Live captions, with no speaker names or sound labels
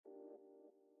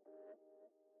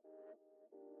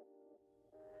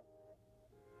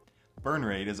Burn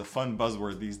rate is a fun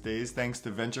buzzword these days thanks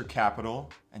to venture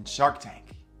capital and Shark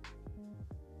Tank.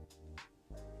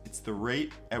 It's the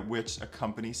rate at which a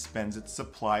company spends its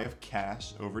supply of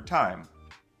cash over time.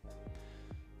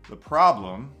 The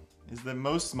problem is that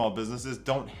most small businesses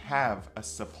don't have a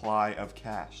supply of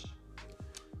cash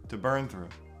to burn through.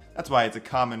 That's why it's a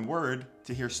common word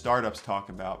to hear startups talk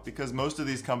about, because most of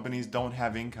these companies don't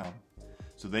have income.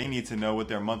 So they need to know what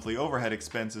their monthly overhead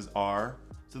expenses are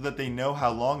so that they know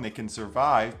how long they can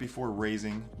survive before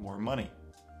raising more money.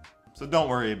 So don't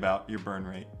worry about your burn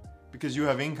rate, because you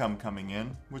have income coming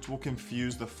in, which will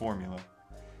confuse the formula.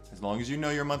 As long as you know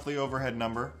your monthly overhead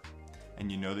number,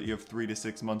 and you know that you have 3 to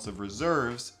 6 months of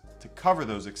reserves to cover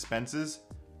those expenses,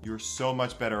 you're so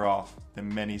much better off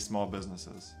than many small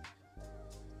businesses.